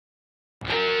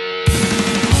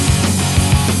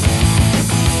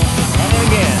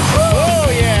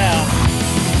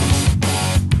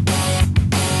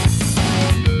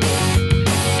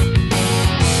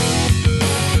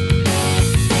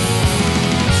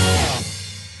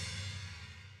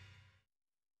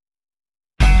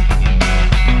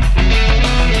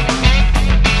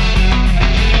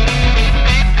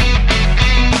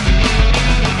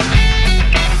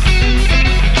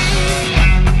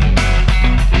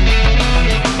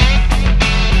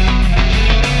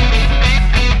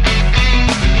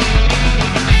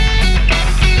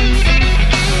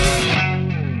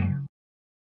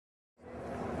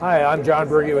I'm John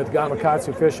Berge with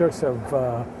Gamakatsu Fish Hooks of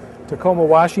Tacoma,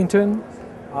 Washington.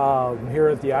 Here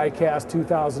at the iCast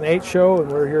 2008 show, and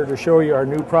we're here to show you our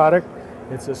new product.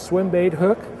 It's a swim bait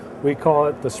hook. We call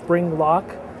it the Spring Lock,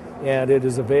 and it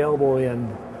is available in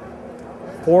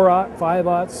 4/0,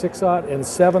 5/0, 6/0, and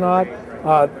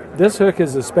 7/0. This hook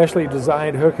is a specially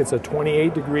designed hook. It's a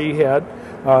 28-degree head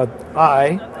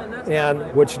eye, and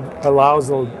which allows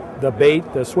the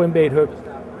bait, the swim bait hook,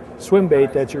 swim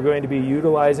bait that you're going to be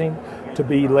utilizing to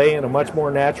be lay in a much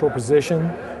more natural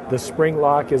position. The Spring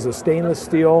Lock is a stainless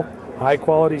steel,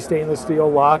 high-quality stainless steel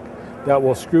lock that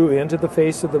will screw into the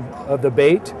face of the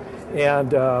bait,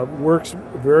 and works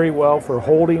very well for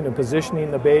holding and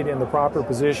positioning the bait in the proper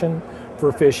position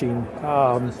for fishing.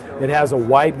 It has a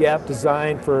wide gap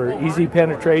design for easy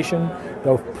penetration.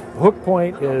 The hook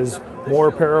point is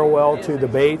more parallel to the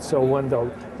bait, so when the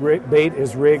bait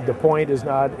is rigged, the point is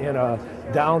not in a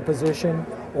down position,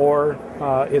 or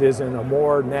it is in a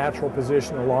more natural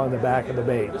position along the back of the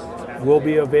bait. Will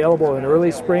be available in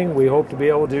early spring. We hope to be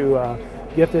able to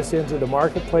get this into the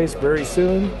marketplace very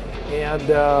soon, and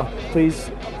please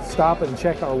stop and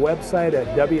check our website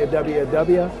at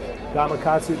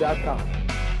www.gamakatsu.com.